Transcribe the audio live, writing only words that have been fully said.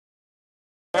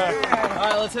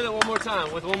let's hit it one more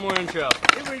time with one more intro.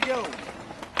 Here we go.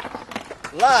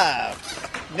 Live,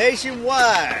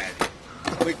 nationwide.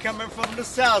 We're coming from the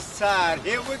south side.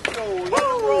 Here we go. Let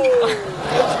it roll.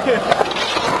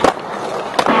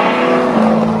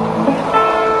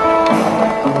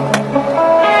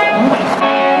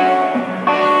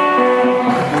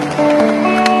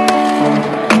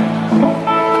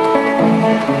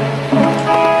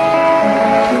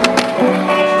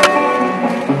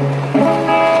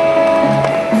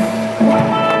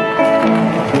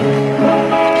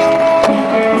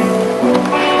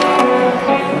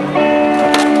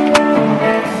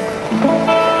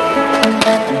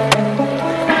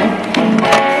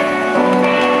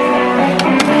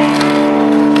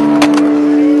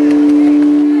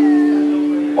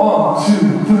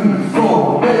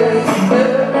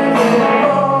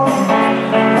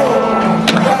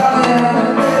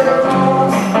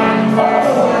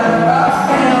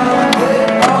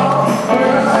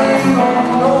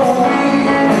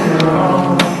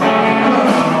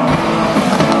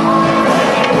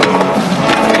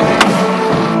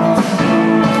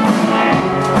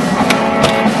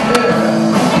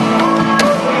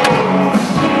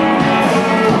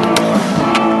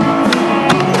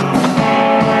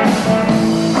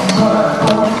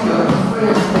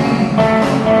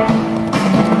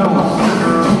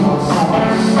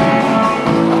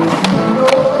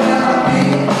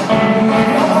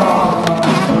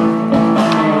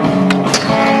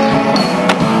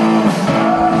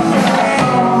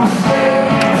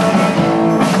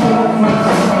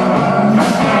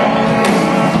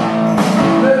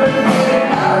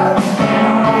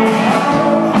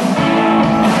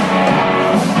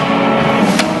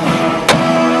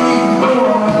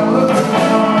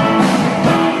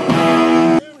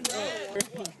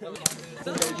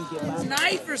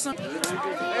 Knife or something. We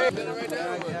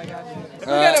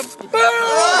got a boom!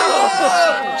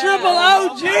 Triple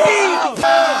OG!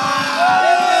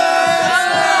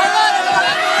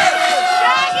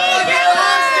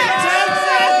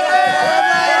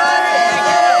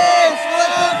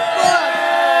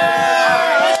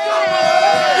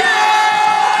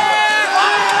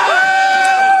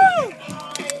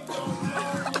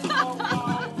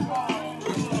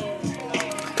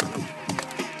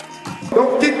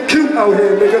 Don't get cute out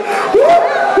here, nigga. Woo, woo,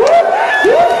 woo,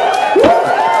 woo,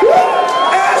 woo.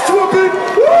 Ass whooping.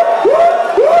 Woo, woo,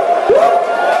 woo, woo.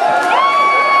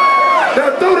 Now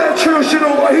throw that Trill Shit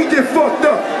on while he get fucked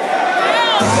up.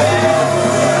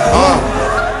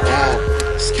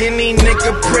 Skinny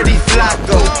nigga, pretty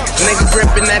Flacko. Nigga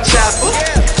gripping that chopper.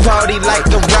 Party like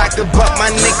the rocker, but my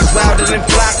niggas louder than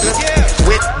Flacko.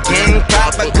 Whip gang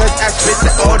popper, cause I spit the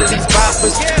order these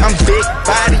boppers. I'm big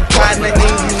body partner,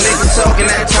 and you niggas talking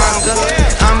that Tonga.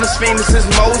 I'm as famous as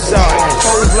Mozart.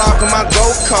 Hoes lock on my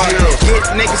go-kart. Get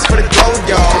niggas for the gold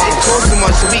yard. It costs too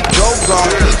much, so we go guard.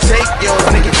 We take yours,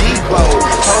 nigga Debo.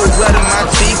 Hoes letting my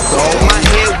teeth go. My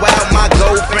hair wild, my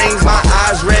gold frames, my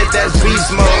eyes red, that's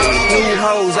beast mode. New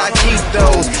hoes, I keep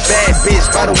those. Bad bitch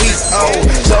by the week old.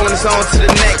 So when it's on to the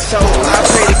next hoe, I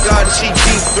pray to God that she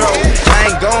deep throw.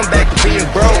 I ain't going back to being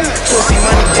broke. Pussy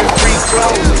money get free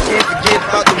clothes. Can't forget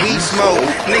about the weed smoke.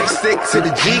 Niggas stick to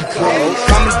the G code.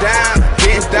 Coming down,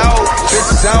 getting dope.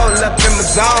 Bitches all up in my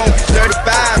zone.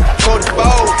 35,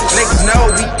 44. Niggas know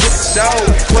we get the show.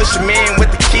 Push 'em in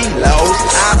with the kilos.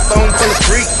 iPhone full of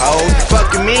freak hoes.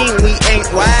 Fucking mean, we ain't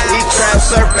wild. We crowd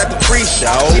surf at the free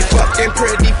show. She fucking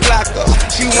pretty Flacko.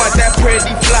 She want that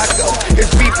pretty Flacko.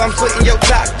 It's beef, I'm splitting your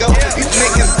taco. These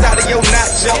niggas out of your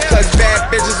nacho. Cause bad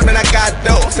bitches, man, I got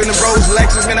those. In the Rose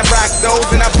Lexus, man, I rock those.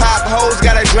 And I pop hoes,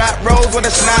 gotta drop rolls with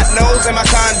a snot nose in my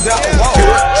condo. Whoa. You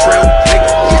a trill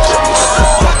nigga, get your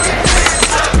motherfucking hands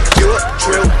up. You a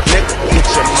trill nigga, get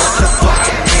your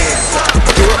motherfucking hands up.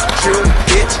 You a trill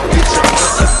bitch, get your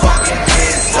motherfucking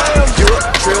hands up. You a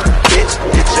trill bitch,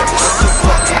 get your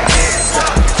motherfucking hands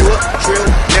up. You a trill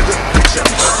nigga, get your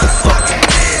motherfucking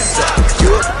hands up. You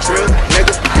a trill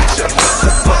nigga, get your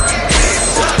motherfucking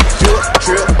hands up. You a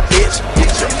trill bitch,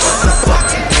 get your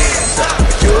motherfucking hands up.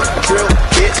 You a trill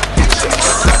bitch, get your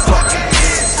motherfucking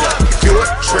hands up. You a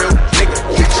trill nigga,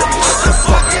 get your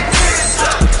motherfucking hands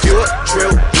up.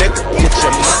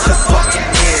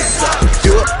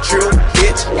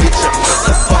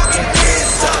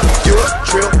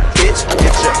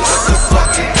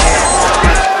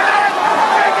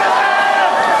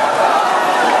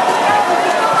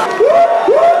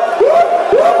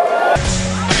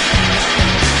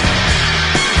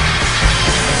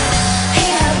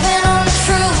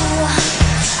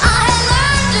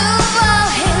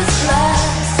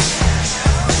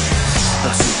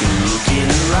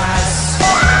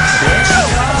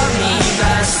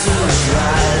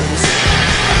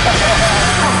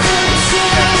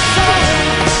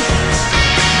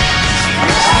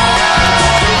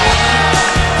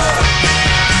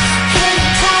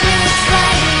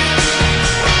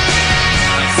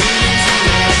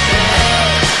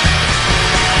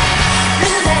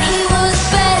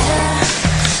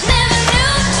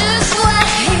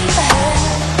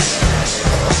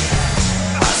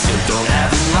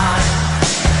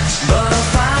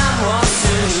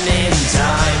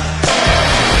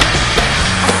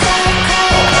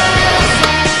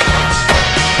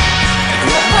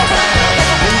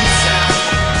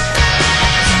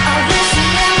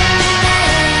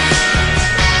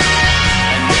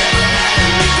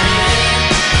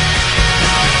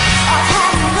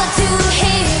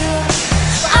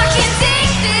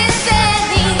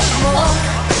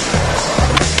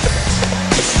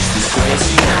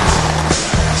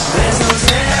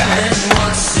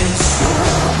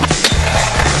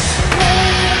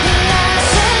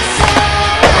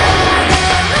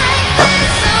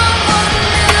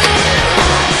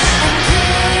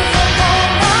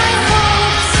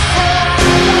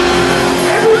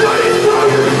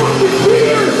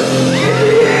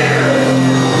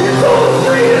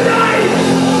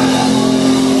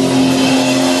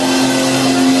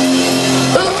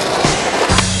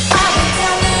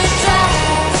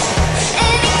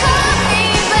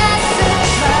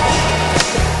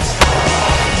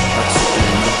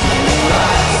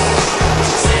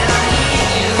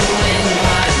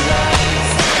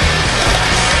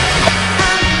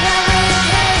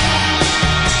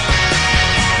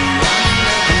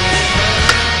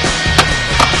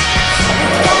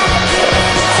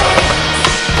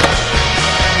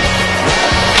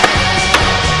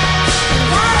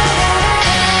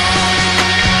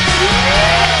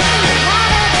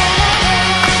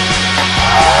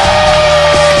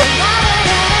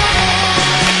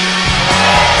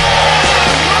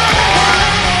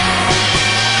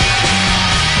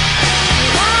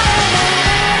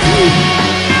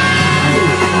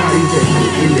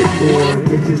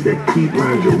 bitches that keep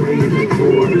lingerie in the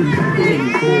tour.